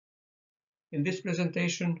In this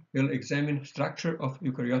presentation, we'll examine structure of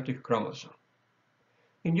eukaryotic chromosome.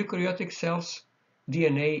 In eukaryotic cells,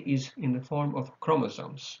 DNA is in the form of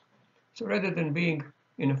chromosomes. So rather than being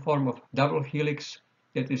in a form of double helix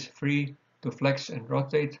that is free to flex and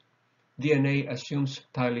rotate, DNA assumes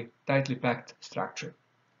tightly packed structure.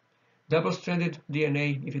 Double-stranded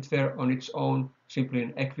DNA, if it were on its own, simply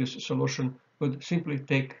in aqueous solution, would simply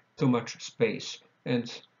take too much space,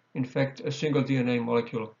 and in fact a single DNA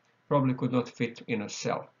molecule probably could not fit in a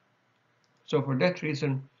cell. So for that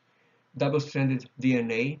reason, double-stranded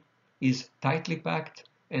DNA is tightly packed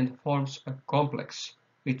and forms a complex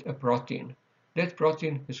with a protein. That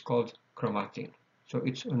protein is called chromatin, so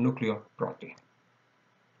it's a nucleoprotein.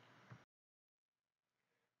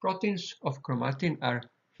 Proteins of chromatin are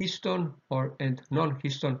histone and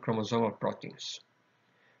non-histone chromosomal proteins.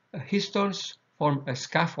 Histones form a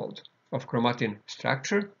scaffold of chromatin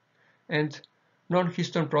structure, and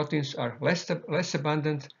non-histone proteins are less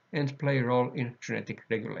abundant and play a role in genetic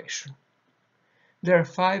regulation. There are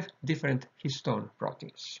 5 different histone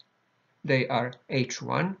proteins. They are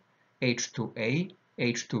H1, H2A,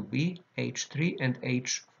 H2B, H3, and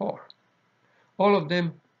H4. All of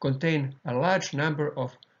them contain a large number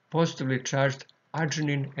of positively charged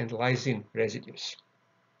arginine and lysine residues.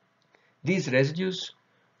 These residues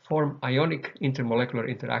form ionic intermolecular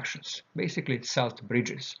interactions, basically salt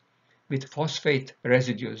bridges, with phosphate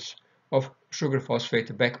residues of sugar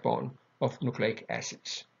phosphate backbone of nucleic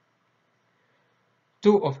acids.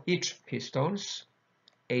 2 of each histones,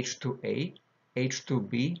 H2A,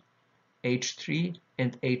 H2B, H3,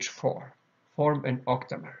 and H4, form an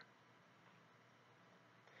octamer.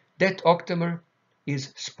 That octamer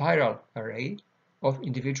is spiral array of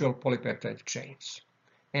individual polypeptide chains,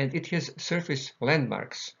 and it has surface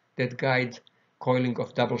landmarks that guide coiling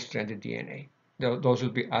of double-stranded DNA. Those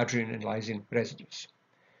would be arginine and lysine residues.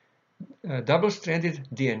 Double-stranded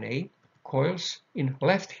DNA coils in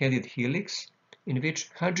left-handed helix in which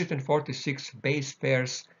 146 base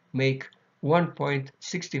pairs make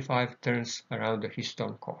 1.65 turns around the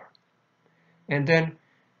histone core. And then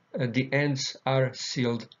the ends are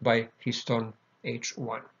sealed by histone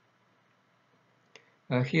H1.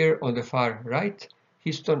 Here on the far right,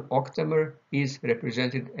 histone octamer is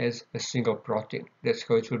represented as a single protein. That's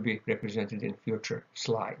how it will be represented in future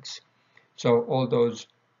slides. So all those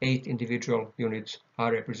 8 individual units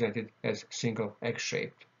are represented as single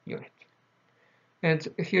egg-shaped unit. And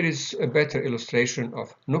here is a better illustration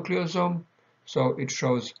of nucleosome. So it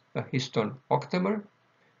shows a histone octamer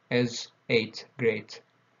as 8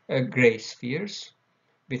 gray spheres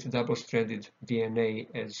with double-stranded DNA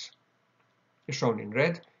as shown in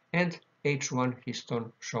red, and H1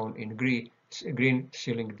 histone shown in green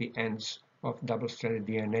sealing the ends of double-stranded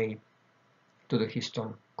DNA to the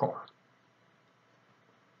histone core.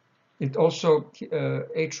 It also,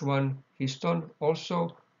 H1 histone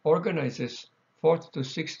also organizes 40 to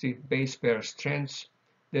 60 base pair strands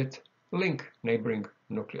that link neighboring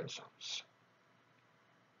nucleosomes.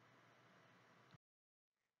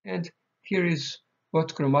 And here is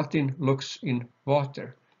what chromatin looks in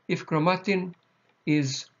water. If chromatin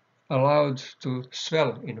is allowed to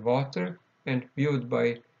swell in water and viewed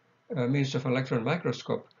by means of an electron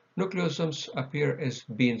microscope, nucleosomes appear as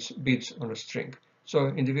beads on a string. So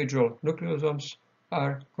individual nucleosomes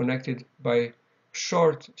are connected by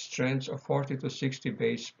short strands of 40 to 60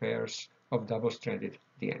 base pairs of double-stranded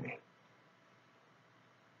DNA.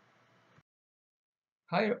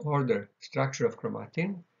 Higher order structure of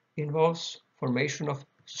chromatin involves formation of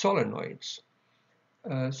solenoids.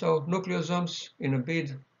 So nucleosomes in a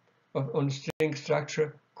bead on string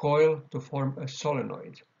structure coil to form a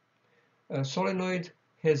solenoid. A solenoid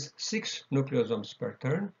has 6 nucleosomes per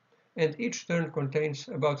turn, and each turn contains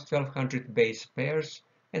about 1200 base pairs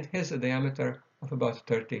and has a diameter of about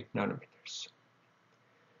 30 nanometers.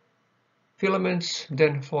 Filaments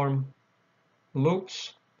then form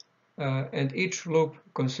loops, and each loop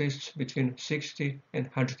consists between 60 and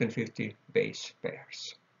 150 base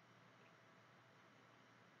pairs.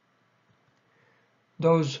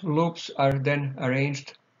 Those loops are then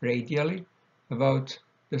arranged radially about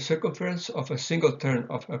the circumference of a single turn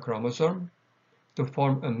of a chromosome to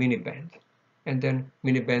form a miniband, and then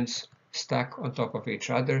minibands stack on top of each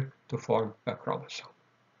other to form a chromosome.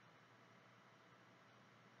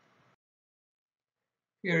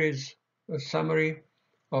 Here is a summary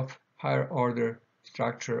of higher order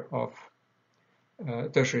structure of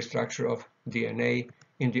tertiary structure of DNA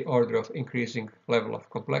in the order of increasing level of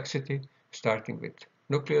complexity, starting with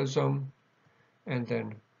nucleosome, and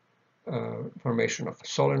then formation of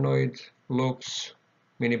solenoid, loops,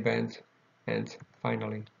 miniband, and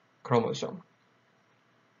finally chromosome.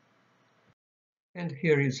 And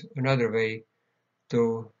here is another way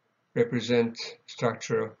to represent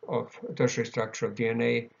tertiary structure of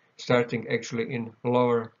DNA, starting actually in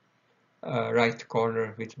lower right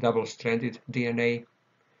corner with double-stranded DNA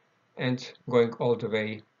and going all the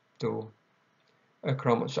way to a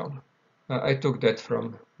chromosome. I took that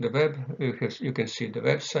from the web. You can see the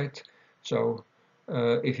website. So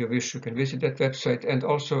if you wish, you can visit that website. And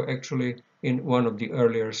also actually in one of the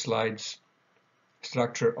earlier slides,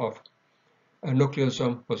 structure of a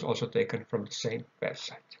nucleosome was also taken from the same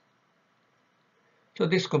website. So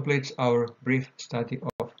this completes our brief study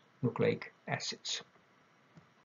of nucleic acids.